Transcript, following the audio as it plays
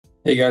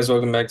Hey guys,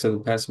 welcome back to the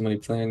Passive Money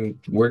Plan.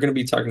 We're going to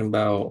be talking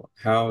about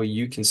how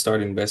you can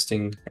start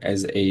investing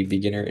as a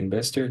beginner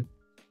investor.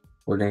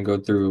 We're going to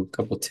go through a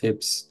couple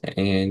tips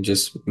and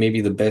just maybe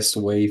the best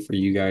way for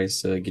you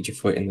guys to get your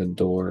foot in the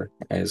door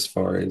as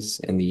far as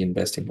in the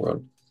investing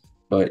world.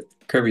 But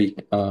Kirby,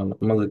 I'm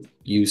gonna let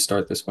you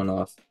start this one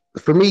off.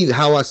 For me,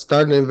 how I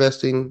started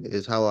investing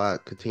is how I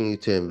continue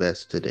to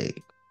invest today.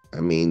 I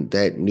mean,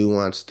 that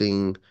nuanced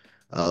thing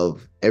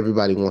of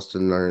everybody wants to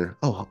learn,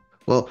 oh,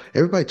 well,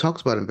 everybody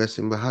talks about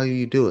investing, but how do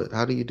you do it?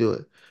 How do you do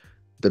it?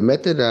 The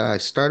method that I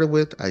started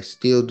with, I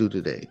still do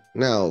today.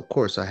 Now, of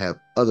course, I have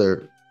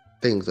other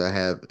things. I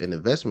have an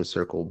investment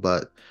circle,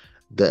 but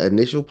the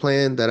initial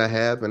plan that I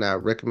have, and I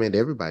recommend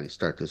everybody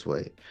start this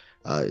way.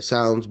 It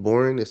sounds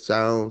boring, it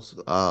sounds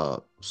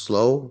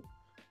slow,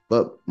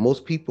 but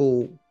most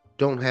people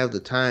don't have the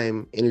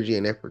time, energy,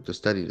 and effort to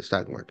study the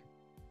stock market.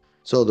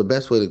 So the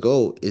best way to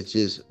go is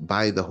just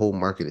buy the whole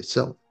market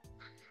itself.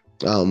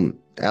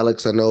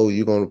 Alex, I know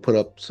you're going to put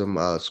up some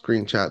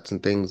screenshots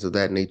and things of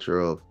that nature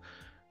of,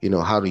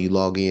 how do you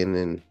log in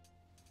and,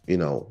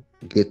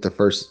 get the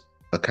first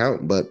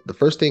account. But the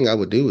first thing I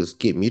would do is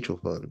get mutual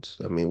funds.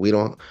 I mean,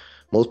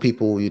 most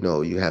people,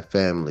 you have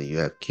family, you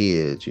have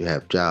kids, you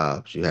have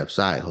jobs, you have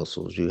side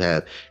hustles, you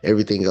have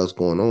everything else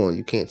going on.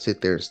 You can't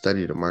sit there and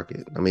study the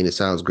market. I mean, it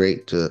sounds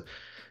great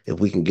if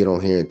we can get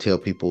on here and tell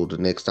people the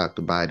next stock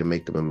to buy to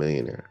make them a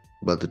millionaire.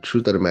 But the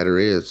truth of the matter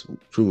is,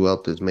 true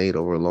wealth is made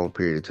over a long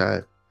period of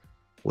time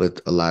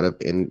with a lot of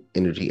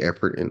energy,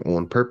 effort, and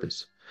on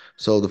purpose.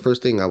 So the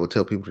first thing I would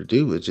tell people to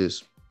do is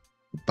just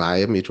buy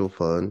a mutual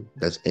fund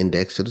that's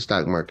indexed to the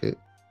stock market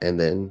and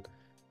then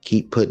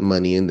keep putting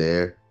money in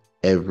there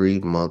every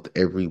month,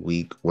 every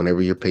week,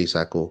 whenever your pay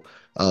cycle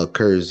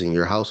occurs in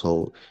your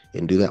household,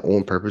 and do that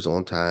on purpose,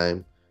 on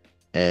time,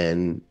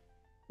 and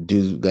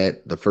do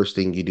that the first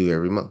thing you do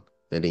every month.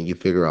 And then you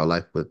figure out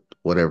life with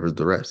whatever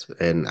the rest.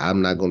 And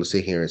I'm not going to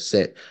sit here and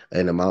set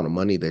an amount of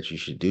money that you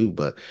should do,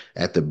 but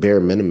at the bare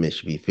minimum, it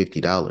should be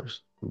 $50.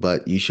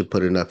 But you should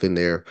put enough in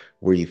there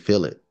where you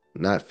feel it,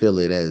 not feel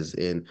it as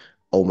in,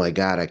 oh my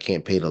God, I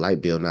can't pay the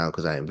light bill now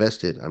because I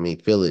invested. I mean,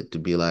 feel it to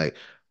be like,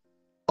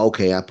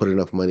 okay, I put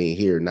enough money in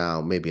here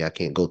now. Maybe I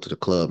can't go to the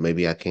club.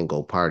 Maybe I can't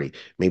go party.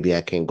 Maybe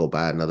I can't go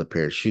buy another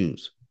pair of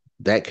shoes.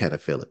 That kind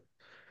of feeling,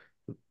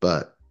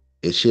 but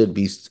it should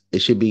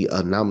be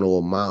a nominal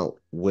amount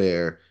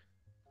where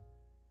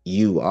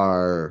you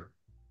are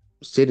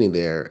sitting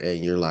there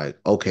and you're like,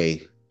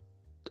 okay,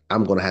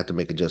 I'm gonna have to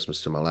make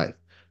adjustments to my life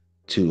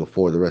to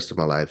afford the rest of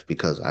my life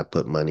because I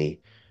put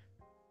money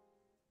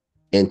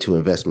into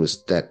investments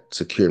that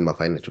secured my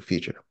financial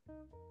future.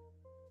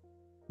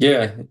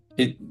 Yeah,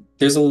 it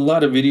there's a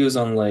lot of videos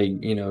on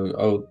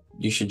oh,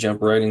 you should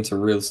jump right into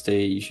real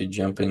estate, you should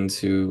jump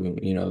into,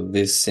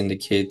 this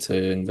syndicate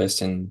to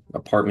invest in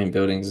apartment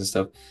buildings and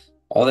stuff.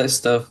 All that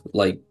stuff,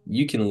 like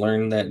you can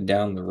learn that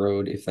down the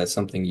road if that's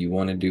something you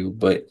want to do,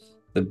 but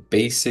the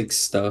basic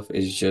stuff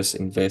is just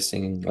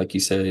investing, like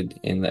you said,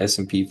 in the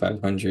S&P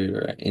 500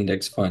 or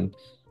index fund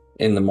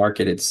in the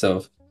market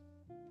itself.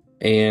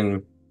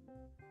 And,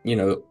 you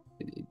know,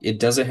 it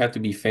doesn't have to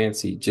be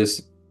fancy.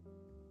 Just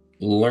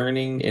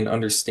learning and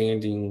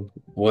understanding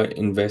what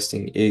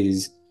investing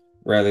is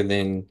rather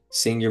than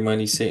seeing your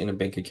money sit in a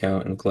bank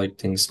account and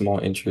collecting small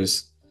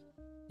interest.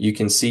 You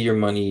can see your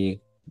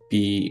money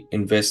be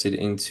invested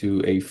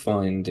into a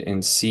fund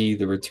and see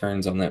the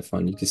returns on that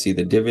fund. You can see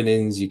the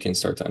dividends. You can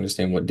start to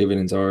understand what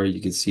dividends are.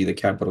 You can see the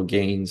capital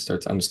gains,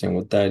 start to understand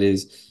what that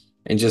is,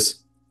 and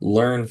just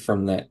learn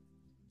from that.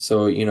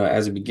 So,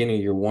 as a beginner,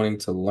 you're wanting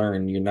to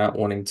learn. You're not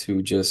wanting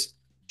to just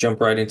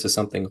jump right into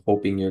something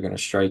hoping you're going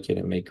to strike it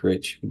and make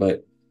rich.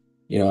 But,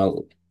 you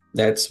know,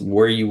 that's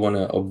where you want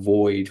to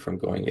avoid from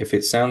going. If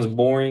it sounds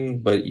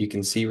boring, but you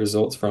can see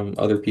results from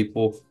other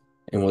people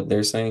and what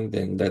they're saying,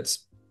 then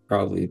that's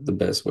probably the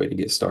best way to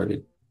get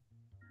started.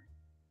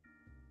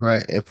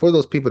 Right. And for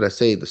those people that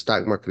say the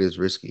stock market is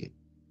risky,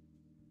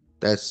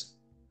 that's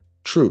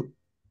true.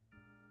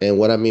 And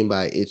what I mean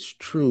by it's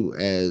true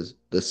as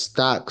the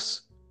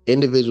stocks,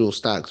 individual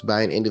stocks,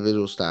 buying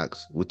individual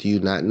stocks with you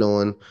not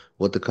knowing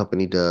what the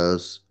company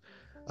does,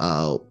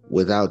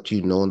 without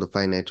you knowing the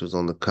financials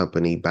on the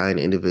company, buying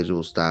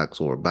individual stocks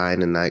or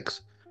buying a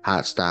Nike's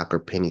hot stock or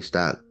penny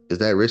stock. Is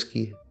that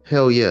risky?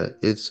 Hell yeah,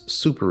 it's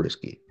super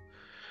risky.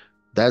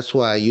 That's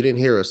why you didn't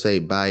hear us say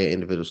buy an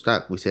individual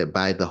stock. We said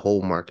buy the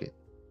whole market.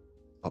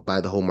 Buy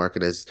the whole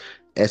market as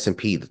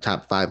S&P, the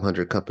top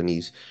 500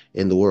 companies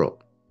in the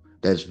world.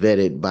 That's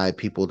vetted by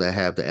people that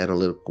have the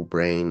analytical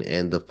brain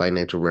and the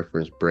financial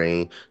reference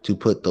brain to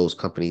put those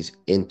companies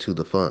into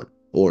the fund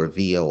or a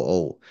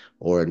VOO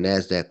or a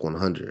NASDAQ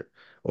 100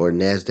 or a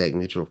NASDAQ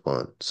mutual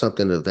fund,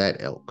 something of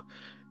that ilk.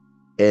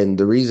 And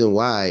the reason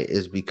why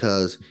is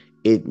because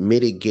it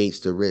mitigates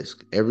the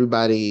risk.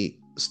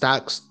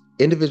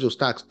 Individual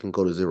stocks can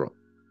go to zero.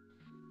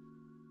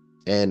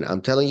 And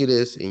I'm telling you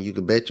this, and you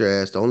can bet your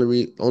ass the only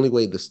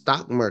way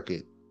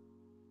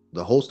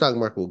the whole stock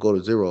market will go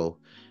to zero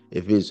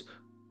if it's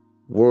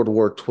World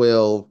War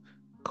 12,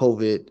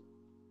 COVID,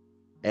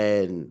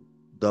 and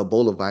the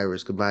Ebola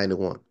virus combined in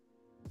one.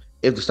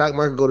 If the stock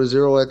market go to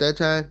zero at that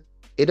time,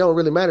 it don't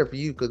really matter for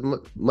you because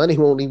money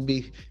won't even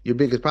be your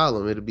biggest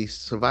problem. It'll be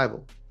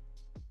survival.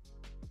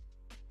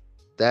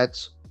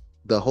 That's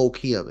the whole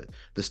key of it.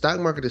 The stock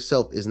market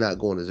itself is not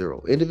going to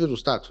zero. Individual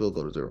stocks will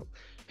go to zero.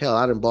 Hell,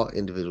 I done bought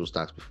individual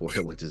stocks before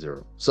it went to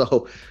zero.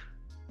 So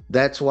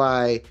that's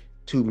why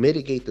to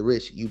mitigate the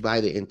risk, you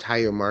buy the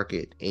entire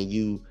market and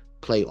you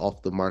play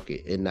off the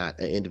market and not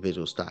an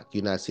individual stock.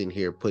 You're not sitting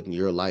here putting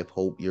your life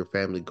hope, your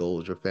family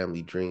goals, your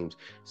family dreams,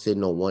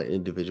 sitting on one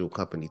individual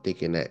company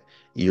thinking that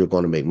you're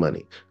going to make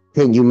money.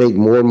 Can you make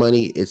more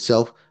money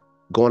itself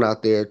going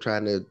out there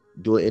trying to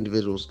do an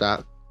individual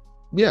stock?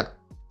 Yeah,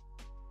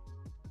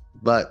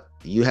 but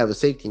you have a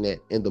safety net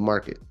in the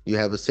market. You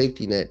have a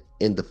safety net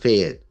in the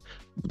Fed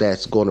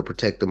that's going to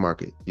protect the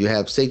market. You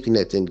have safety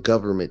nets in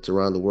governments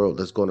around the world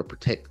that's going to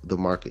protect the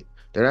market.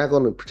 They're not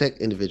going to protect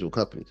individual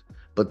companies,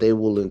 but they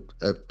will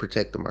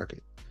protect the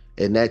market.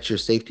 And that's your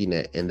safety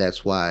net. And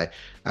that's why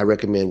I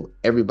recommend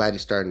everybody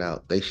starting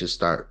out, they should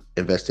start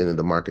investing in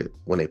the market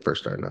when they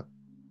first start out.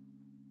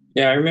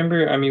 Yeah, I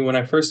remember, I mean, when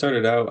I first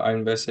started out, I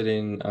invested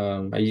in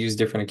I used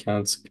different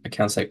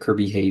accounts that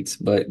Kirby hates,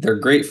 but they're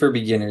great for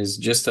beginners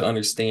just to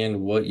understand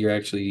what you're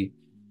actually,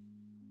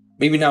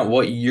 maybe not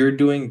what you're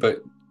doing,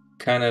 but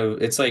kind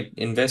of it's like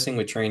investing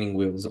with training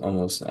wheels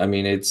almost. I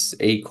mean, it's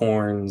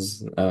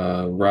Acorns,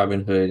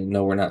 Robinhood.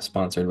 No, we're not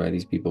sponsored by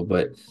these people,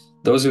 but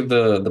those are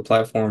the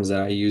platforms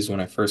that I used when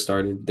I first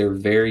started. They're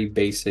very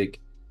basic.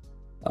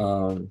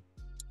 Um,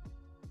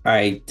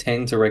 I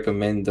tend to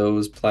recommend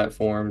those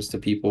platforms to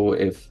people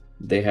if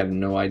they have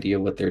no idea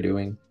what they're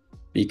doing.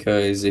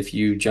 Because if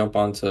you jump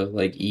onto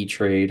like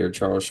E-Trade or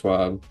Charles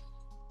Schwab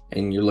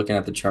and you're looking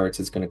at the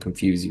charts, it's going to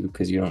confuse you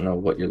because you don't know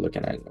what you're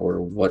looking at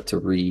or what to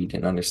read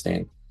and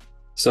understand.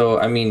 So,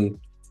 I mean,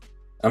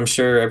 I'm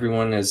sure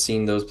everyone has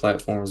seen those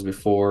platforms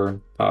before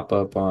pop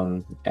up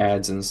on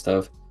ads and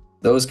stuff.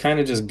 Those kind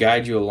of just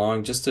guide you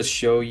along just to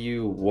show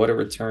you what a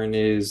return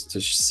is,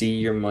 to see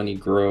your money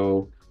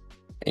grow.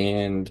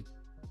 And,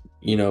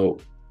 you know,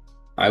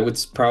 I would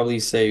probably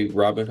say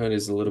Robinhood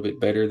is a little bit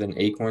better than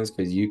Acorns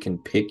because you can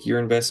pick your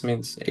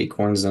investments.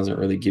 Acorns doesn't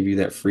really give you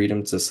that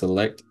freedom to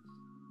select,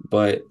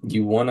 but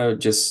you want to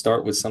just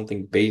start with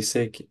something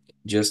basic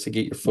just to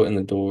get your foot in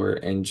the door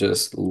and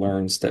just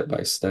learn step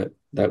by step.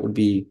 That would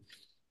be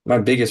my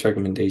biggest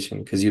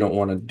recommendation because you don't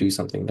want to do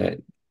something that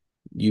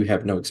you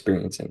have no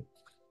experience in.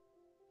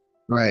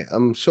 Right.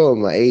 I'm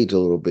showing my age a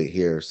little bit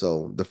here.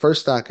 So the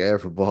first stock I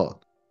ever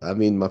bought, I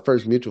mean, my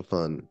first mutual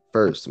fund,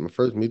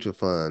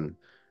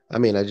 I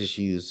mean, I just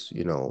used,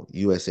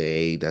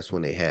 USAA. That's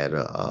when they had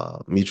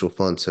a mutual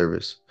fund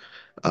service.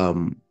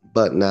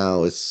 But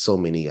now it's so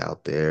many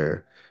out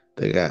there.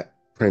 They got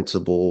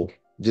Principal,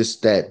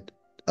 just that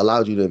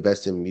allows you to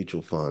invest in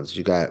mutual funds.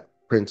 You got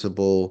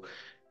Principal.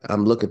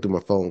 I'm looking through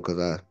my phone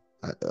because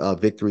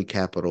Victory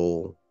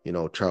Capital,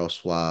 Charles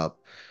Schwab,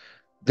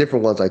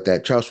 different ones like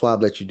that. Charles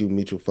Schwab lets you do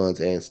mutual funds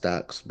and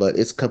stocks, but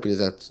it's companies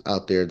that's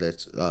out there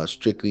that's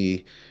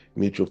strictly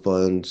mutual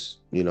funds.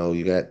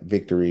 You got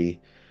Victory,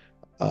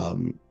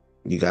 um,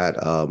 you got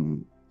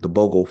the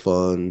BOGO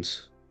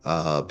funds,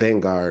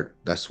 Vanguard.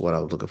 That's what I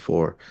was looking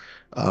for.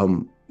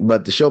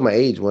 But to show my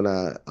age, when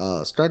I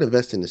started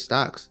investing in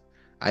stocks,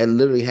 I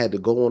literally had to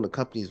go on the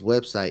company's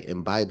website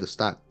and buy the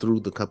stock through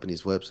the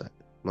company's website.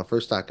 My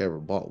first stock I ever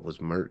bought was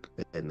Merck,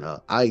 and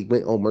I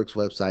went on Merck's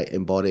website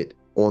and bought it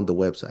on the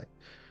website.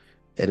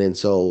 And then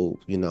so,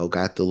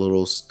 got the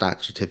little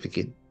stock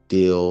certificate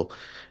deal,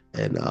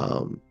 and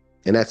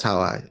that's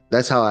how I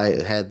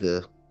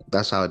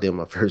did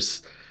my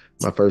first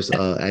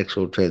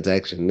actual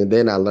transaction. And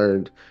then I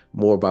learned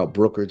more about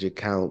brokerage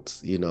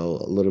accounts, a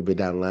little bit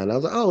down the line. I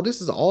was like, oh,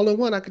 this is all in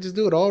one. I could just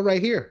do it all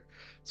right here.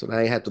 So now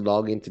I have to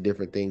log into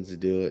different things to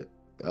do it.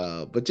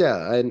 But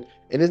yeah, and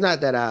it's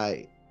not that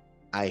I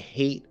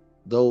hate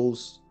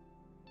those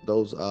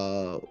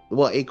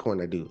well, Acorn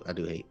I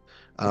do hate.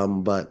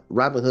 But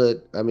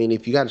Robinhood, I mean,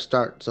 if you got to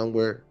start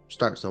somewhere,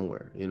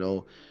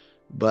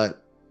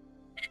 but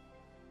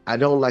I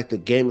don't like the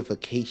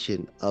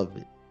gamification of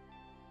it.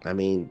 I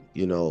mean,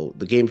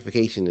 the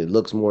gamification, it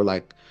looks more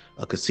like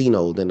a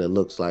casino than it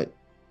looks like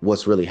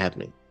what's really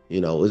happening.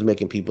 It's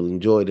making people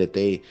enjoy that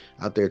they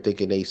out there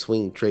thinking they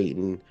swing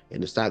trading in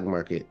the stock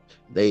market.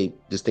 They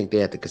just think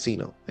they at the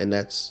casino. And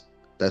that's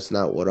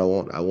not what I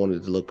want. I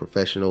wanted to look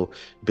professional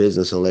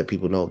business and let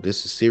people know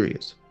this is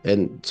serious.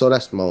 And so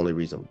that's my only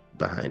reason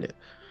behind it.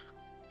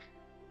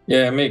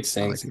 Yeah, it makes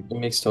I like sense. it. It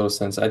makes total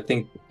sense. I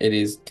think it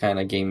is kind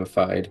of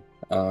gamified.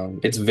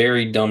 It's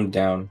very dumbed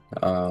down.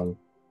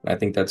 I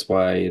think that's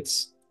why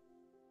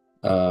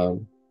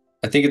um,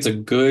 I think it's a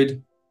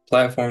good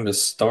platform to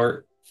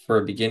start for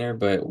a beginner,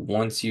 but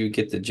once you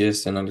get the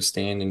gist and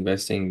understand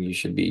investing, you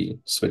should be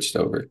switched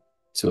over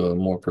to a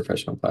more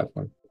professional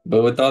platform.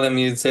 But with all that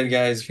being said,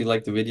 guys, if you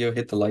like the video,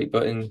 hit the like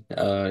button,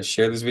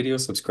 share this video,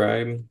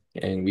 subscribe,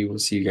 and we will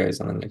see you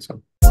guys on the next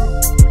one.